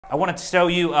I wanted to show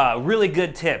you a really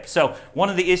good tip. So one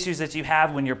of the issues that you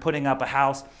have when you're putting up a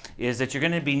house is that you're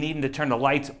going to be needing to turn the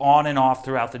lights on and off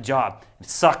throughout the job. It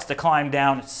sucks to climb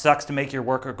down. It sucks to make your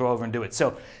worker go over and do it.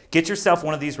 So get yourself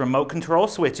one of these remote control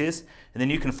switches, and then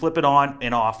you can flip it on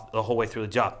and off the whole way through the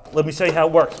job. Let me show you how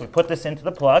it works. We put this into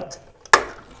the plug,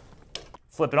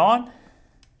 flip it on,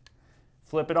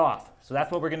 flip it off. So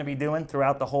that's what we're going to be doing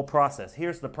throughout the whole process.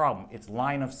 Here's the problem. It's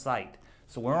line of sight.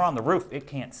 So when we're on the roof, it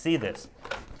can't see this.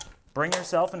 Bring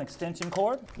yourself an extension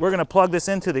cord. We're going to plug this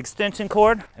into the extension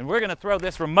cord, and we're going to throw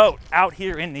this remote out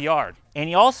here in the yard. And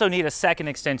you also need a second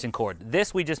extension cord.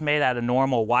 This we just made out of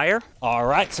normal wire. All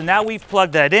right, so now we've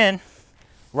plugged that in.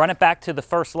 Run it back to the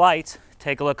first lights.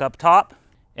 Take a look up top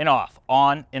and off,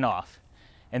 on and off.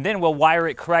 And then we'll wire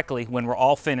it correctly when we're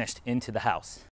all finished into the house.